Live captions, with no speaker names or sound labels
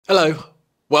Hello,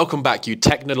 welcome back you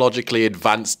technologically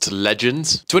advanced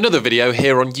legends to another video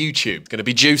here on YouTube. Gonna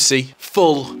be juicy,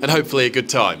 full, and hopefully a good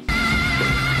time.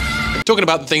 Talking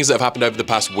about the things that have happened over the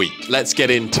past week, let's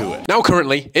get into it. Now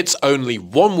currently, it's only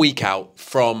 1 week out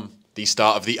from the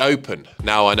start of the Open.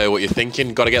 Now I know what you're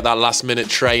thinking, gotta get that last minute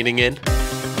training in.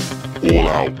 All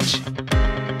out.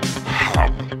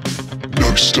 Ham.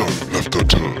 No stone left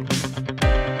unturned.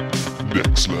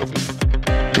 Next level.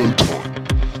 Go time.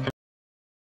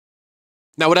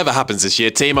 Now whatever happens this year,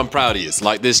 team, I'm proud of you. It's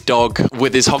like this dog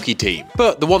with his hockey team.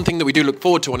 But the one thing that we do look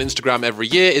forward to on Instagram every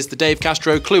year is the Dave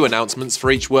Castro clue announcements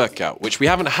for each workout, which we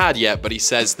haven't had yet, but he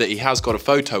says that he has got a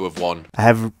photo of one. I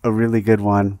have a really good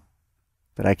one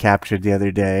that I captured the other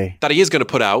day that he is going to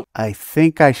put out. I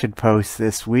think I should post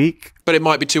this week. But it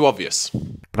might be too obvious.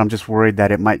 But I'm just worried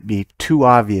that it might be too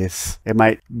obvious. It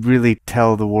might really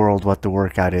tell the world what the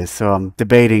workout is. So I'm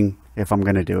debating if I'm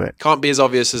going to do it. Can't be as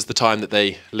obvious as the time that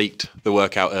they leaked the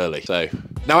workout early. So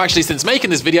now actually, since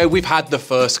making this video, we've had the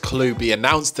first clue be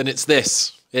announced, and it's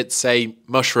this. It's a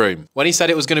mushroom. When he said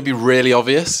it was going to be really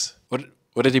obvious, what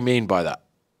did he mean by that?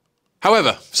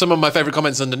 However, some of my favorite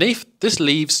comments underneath, this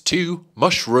leaves to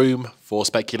mushroom for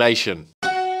speculation.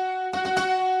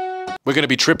 We're going to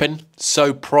be tripping,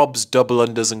 so probs, double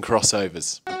unders and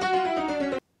crossovers.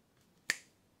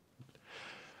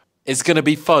 It's going to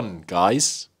be fun,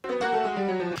 guys.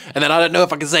 And then I don't know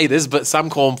if I can say this, but Sam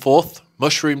Cornforth,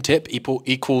 mushroom tip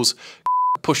equals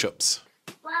push-ups.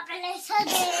 Give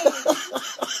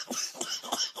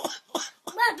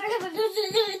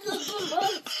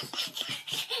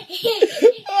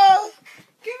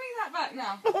me that back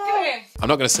now. Give it here. I'm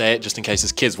not going to say it just in case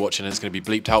there's kids watching and it's going to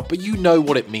be bleeped out, but you know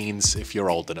what it means if you're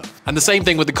old enough. And the same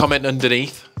thing with the comment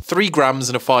underneath, 3 grams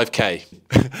and a 5K.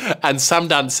 And Sam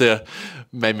Dancer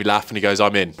made me laugh and he goes,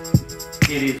 I'm in.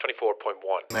 24.1.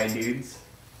 My dudes.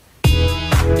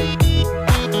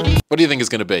 What do you think it's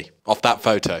going to be off that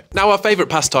photo? Now, our favourite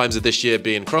pastimes of this year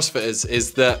being CrossFitters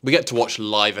is that we get to watch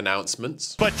live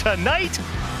announcements. But tonight,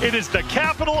 it is the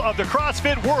capital of the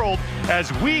CrossFit world as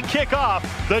we kick off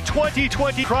the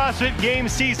 2020 CrossFit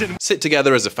Games season. Sit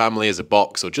together as a family, as a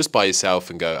box, or just by yourself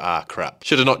and go, ah, crap.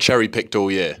 Should have not cherry-picked all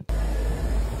year.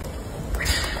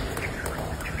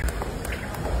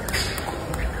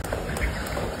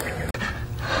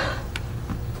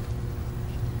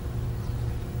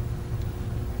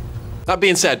 That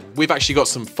being said, we've actually got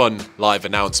some fun live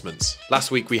announcements.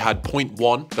 Last week we had point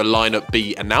 1, the lineup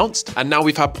be announced, and now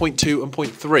we've had point 2 and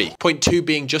point 3. Point 2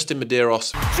 being Justin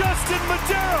Medeiros. Justin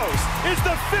Medeiros is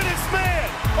the fittest man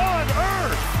on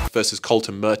earth! Versus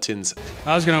Colton Mertens.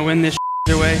 I was gonna win this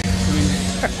either way.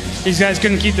 These guys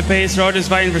couldn't keep the pace. They're all just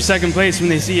fighting for second place when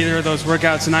they see either of those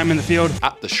workouts and I'm in the field.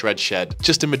 At the Shred Shed.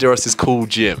 Justin Medeiros' cool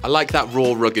gym. I like that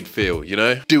raw, rugged feel, you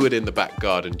know? Do it in the back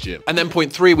garden gym. And then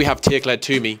point 3, we have Tia-Claire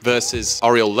Toomey versus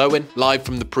Oriel Lowen, live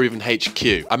from the Proven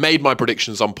HQ. I made my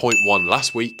predictions on point 1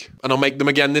 last week, and I'll make them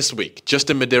again this week.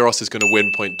 Justin Medeiros is going to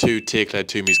win point 2. Tia-Claire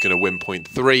Toomey is going to win point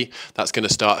 3. That's going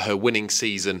to start her winning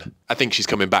season. I think she's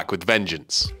coming back with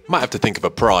vengeance. Might have to think of a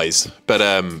prize,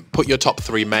 but put your top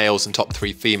 3 males and top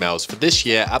 3 females for this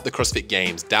year at the CrossFit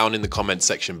Games down in the comments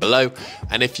section below,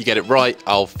 and if you get it right,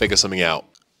 I'll figure something out.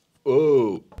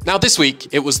 Oh. Now this week,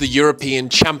 it was the European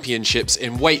Championships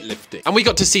in weightlifting, and we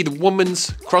got to see the Women's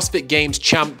CrossFit Games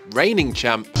champ, reigning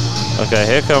champ. Okay,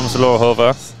 here comes Laura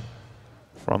Horvath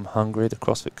from Hungary, the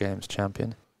CrossFit Games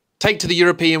champion. Take to the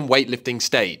European weightlifting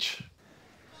stage.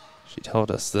 She told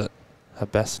us that her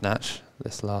best snatch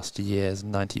this last year is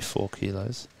 94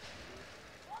 kilos.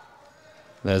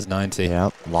 There's 90. Yeah,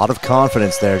 a lot of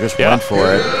confidence there. Just went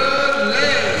for it.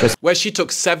 Where she took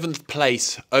 7th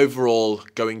place overall,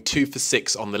 going 2 for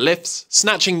 6 on the lifts,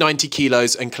 snatching 90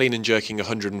 kilos and clean and jerking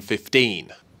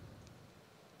 115.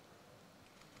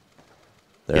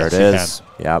 There it is.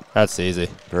 Yep. That's easy.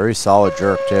 Very solid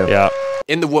jerk, too. Yeah.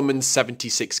 In the women's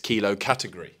 76 kilo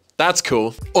category. That's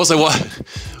cool. Also,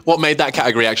 what made that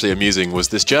category actually amusing was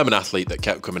this German athlete that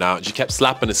kept coming out and she kept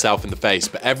slapping herself in the face,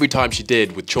 but every time she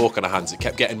did with chalk on her hands, it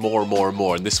kept getting more and more and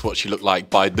more, and this is what she looked like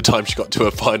by the time she got to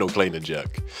her final clean and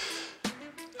jerk.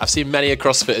 I've seen many a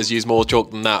CrossFitters use more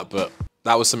chalk than that, but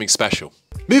that was something special.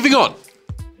 Moving on.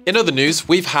 In other news,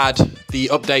 we've had the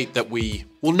update that we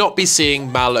will not be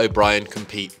seeing Mal O'Brien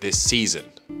compete this season.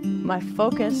 My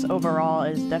focus overall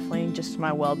is definitely just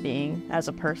my well-being as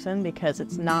a person because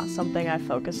it's not something I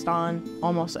focused on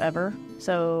almost ever.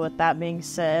 So with that being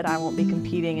said, I won't be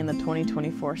competing in the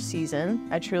 2024 season.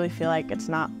 I truly feel like it's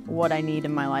not what I need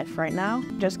in my life right now.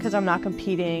 Just because I'm not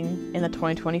competing in the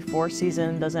 2024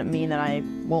 season doesn't mean that I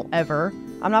won't ever.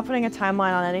 I'm not putting a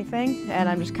timeline on anything, and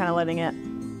I'm just kind of letting it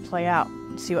play out,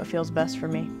 see what feels best for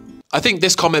me. I think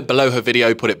this comment below her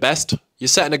video put it best. You're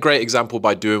setting a great example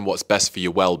by doing what's best for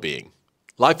your well-being.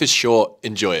 Life is short,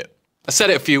 enjoy it. I said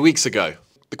it a few weeks ago.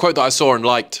 The quote that I saw and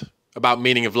liked about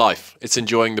meaning of life, it's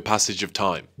enjoying the passage of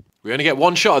time. We only get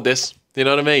one shot at this, you know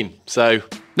what I mean? So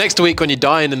next week when you're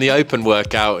dying in the open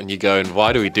workout and you're going,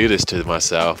 why do we do this to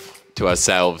myself, to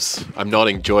ourselves? I'm not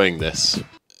enjoying this.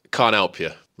 Can't help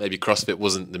you. Maybe CrossFit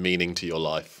wasn't the meaning to your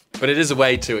life. But it is a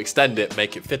way to extend it,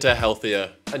 make it fitter,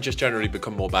 healthier, and just generally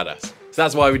become more badass. So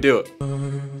that's why we do it.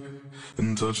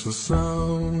 And touch the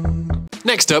sound.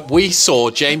 Next up, we saw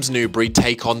James Newbury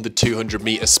take on the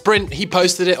 200-meter sprint. He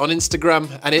posted it on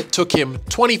Instagram, and it took him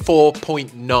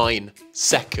 24.9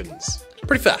 seconds.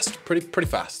 Pretty fast, pretty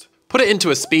fast. Put it into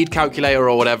a speed calculator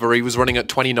or whatever, he was running at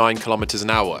 29 kilometers an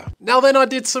hour. Now then I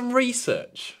did some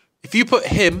research. If you put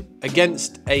him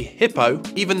against a hippo,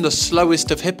 even the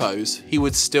slowest of hippos, he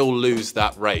would still lose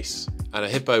that race. And a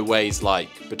hippo weighs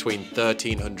like between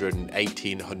 1,300 and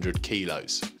 1,800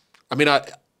 kilos. I mean,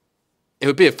 it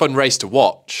would be a fun race to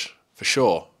watch, for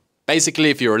sure.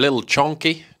 Basically, if you're a little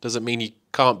chonky, doesn't mean you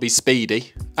can't be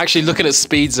speedy. Actually, looking at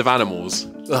speeds of animals,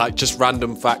 like just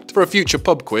random fact, for a future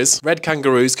pub quiz, red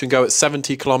kangaroos can go at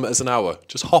 70 kilometers an hour.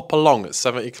 Just hop along at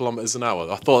 70 kilometers an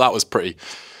hour. I thought that was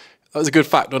a good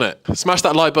fact, wasn't it? Smash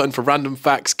that like button for random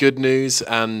facts, good news,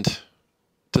 and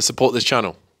to support this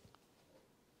channel.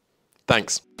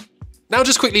 Thanks. Now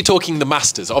just quickly talking the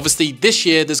Masters. Obviously this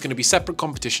year there's going to be separate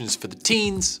competitions for the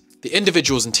teens, the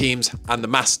individuals and teams, and the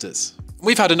Masters.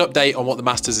 We've had an update on what the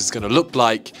Masters is going to look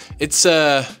like. It's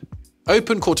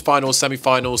open quarterfinals,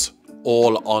 semi-finals,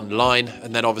 all online,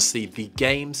 and then obviously the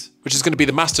games, which is going to be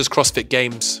the Masters CrossFit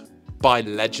Games by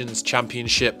Legends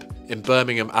Championship in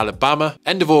Birmingham, Alabama.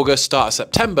 End of August, start of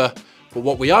September. But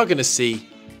what we are going to see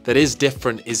that is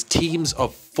different is teams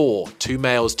of 4, 2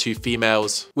 males, 2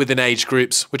 females within age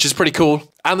groups, which is pretty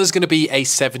cool. And there's going to be a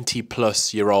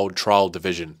 70-plus-year-old trial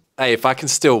division. Hey, if I can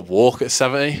still walk at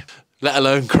 70, let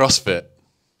alone CrossFit.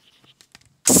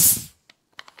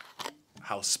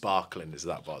 How sparkling is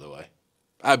that, by the way?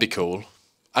 That'd be cool.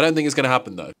 I don't think it's going to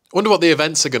happen, though. I wonder what the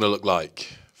events are going to look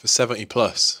like for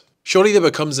 70-plus. Surely there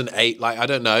becomes an 8, like, I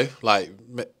don't know, like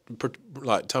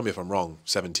tell me if I'm wrong,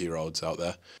 70-year-olds out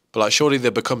there. But like, surely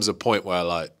there becomes a point where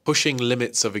like pushing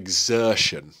limits of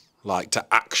exertion, like to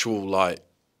actual like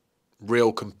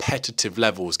real competitive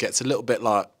levels gets a little bit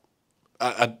like,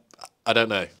 I don't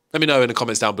know. Let me know in the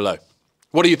comments down below.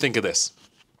 What do you think of this?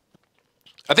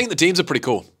 I think the teams are pretty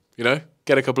cool, you know?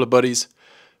 Get a couple of buddies,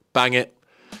 bang it.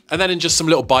 And then in just some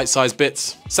little bite-sized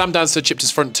bits, Sam Dancer chipped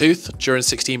his front tooth during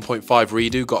 16.5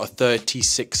 redo, got a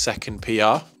 36-second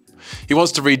PR. He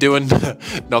wants to redo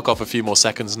and knock off a few more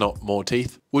seconds, not more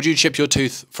teeth. Would you chip your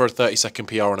tooth for a 30-second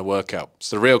PR on a workout? It's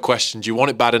the real question. Do you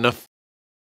want it bad enough?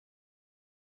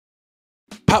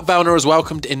 Pat Vellner has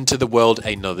welcomed into the world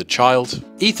another child,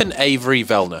 Ethan Avery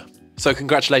Vellner. So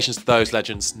congratulations to those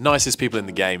legends, nicest people in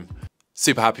the game.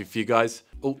 Super happy for you guys.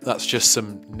 Oh, that's just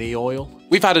some knee oil.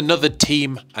 We've had another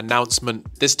team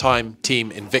announcement, this time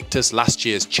Team Invictus, last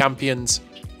year's champions.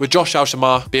 With Josh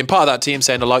Alshamar being part of that team,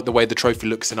 saying I like the way the trophy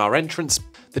looks in our entrance.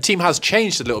 The team has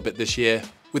changed a little bit this year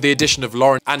with the addition of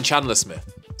Lauren and Chandler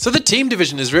Smith. So the team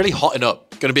division is really hotting up.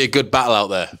 Going to be a good battle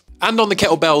out there. And on the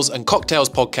Kettlebells and Cocktails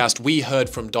podcast, we heard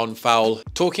from Don Fowle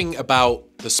talking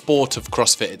about the sport of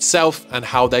CrossFit itself and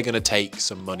how they're going to take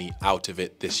some money out of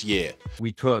it this year.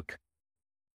 We took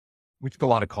a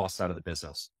lot of costs out of the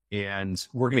business, and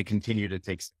we're going to continue to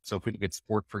take. So if we look at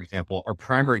sport, for example, our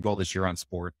primary goal this year on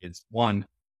sport is one,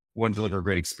 deliver a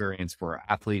great experience for our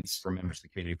athletes, for members of the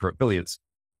community, for affiliates.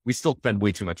 We still spend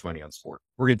way too much money on sport.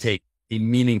 We're going to take a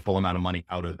meaningful amount of money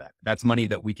out of that. That's money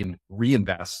that we can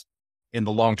reinvest in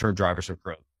the long-term drivers of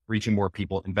growth, reaching more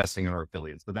people, investing in our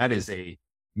affiliates. So that is a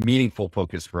meaningful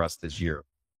focus for us this year.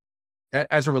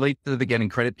 As it relates to the getting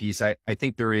credit piece, I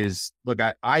think there is, look,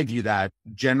 I view that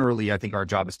generally, I think our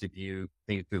job is to view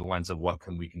things through the lens of what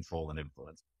can we control and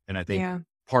influence. And I think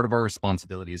part of our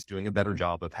responsibility is doing a better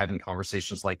job of having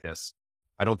conversations like this.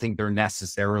 I don't think they're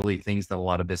necessarily things that a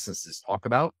lot of businesses talk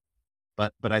about,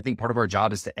 but I think part of our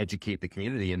job is to educate the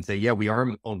community and say, yeah, we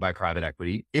are owned by private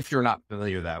equity. If you're not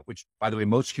familiar with that, which by the way,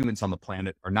 most humans on the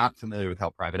planet are not familiar with how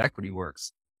private equity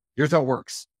works. Here's how it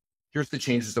works. Here's the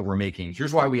changes that we're making.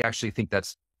 Here's why we actually think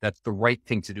that's the right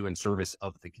thing to do in service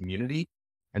of the community.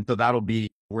 And so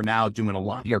we're now doing a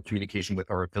lot of our communication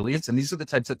with our affiliates. And these are the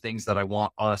types of things that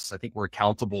I think we're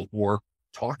accountable for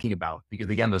talking about, because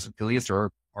again, those affiliates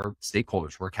are our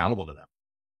stakeholders. We're accountable to them.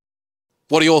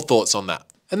 What are your thoughts on that?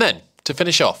 And then to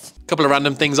finish off, a couple of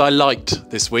random things I liked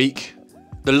this week.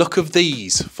 The look of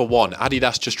these, for one,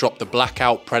 Adidas just dropped the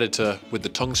Blackout Predator with the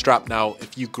tongue strap. Now,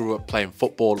 if you grew up playing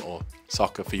football or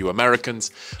soccer for you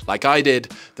Americans, like I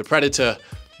did, the Predator,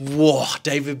 whoa,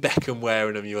 David Beckham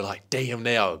wearing them, you were like, damn,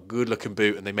 they are a good looking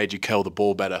boot, and they made you curl the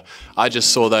ball better. I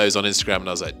just saw those on Instagram and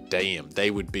I was like, damn,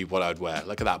 they would be what I'd wear.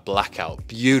 Look at that Blackout,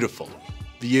 beautiful,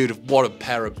 beautiful, what a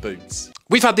pair of boots.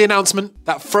 We've had the announcement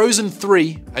that Frozen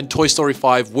 3 and Toy Story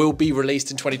 5 will be released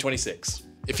in 2026.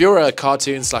 If you're a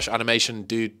cartoon / animation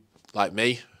dude like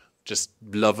me, just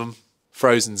love them,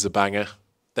 Frozen's a banger,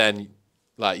 then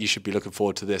like you should be looking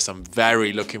forward to this. I'm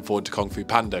very looking forward to Kung Fu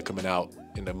Panda coming out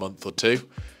in a month or two.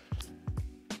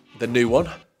 The new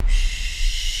one.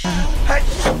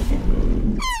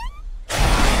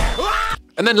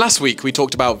 And then last week we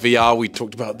talked about VR, we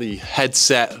talked about the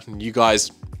headset, and you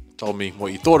guys told me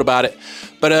what you thought about it.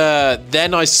 But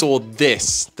then I saw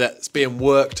this that's being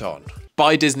worked on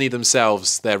by Disney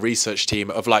themselves, their research team,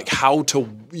 of like how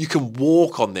you can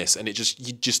walk on this, and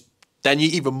then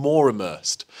you're even more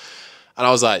immersed. And I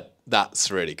was like,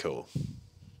 that's really cool.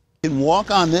 You can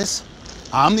walk on this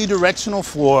omnidirectional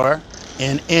floor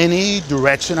in any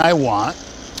direction I want.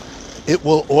 It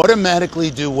will automatically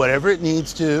do whatever it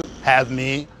needs to have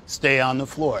me stay on the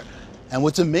floor. And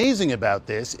what's amazing about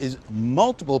this is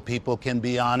multiple people can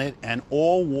be on it and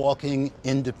all walking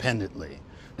independently.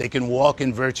 They can walk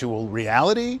in virtual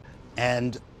reality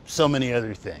and so many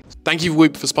other things. Thank you,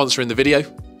 Whoop, for sponsoring the video.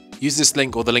 Use this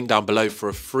link or the link down below for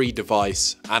a free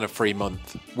device and a free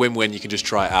month. Win-win, you can just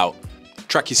try it out.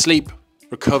 Track your sleep,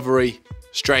 recovery,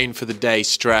 strain for the day,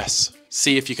 stress,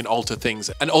 see if you can alter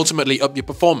things, and ultimately up your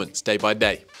performance day by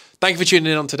day. Thank you for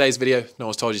tuning in on today's video. No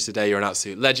one's told you today, you're an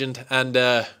absolute legend, and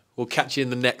we'll catch you in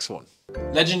the next one.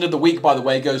 Legend of the week, by the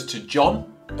way, goes to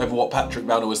John, over what Patrick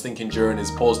Vellner was thinking during his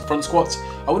paused front squats.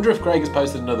 I wonder if Greg has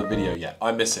posted another video yet.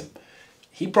 I miss him.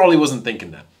 He probably wasn't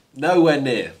thinking that. Nowhere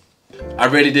near. I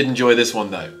really did enjoy this one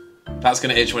though. That's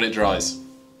going to itch when it dries.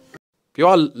 If you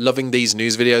are loving these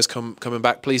news videos coming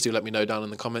back, please do let me know down in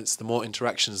the comments. The more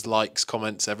interactions, likes,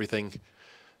 comments, everything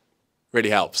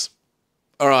really helps.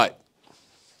 All right.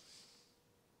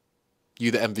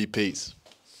 You the MVPs.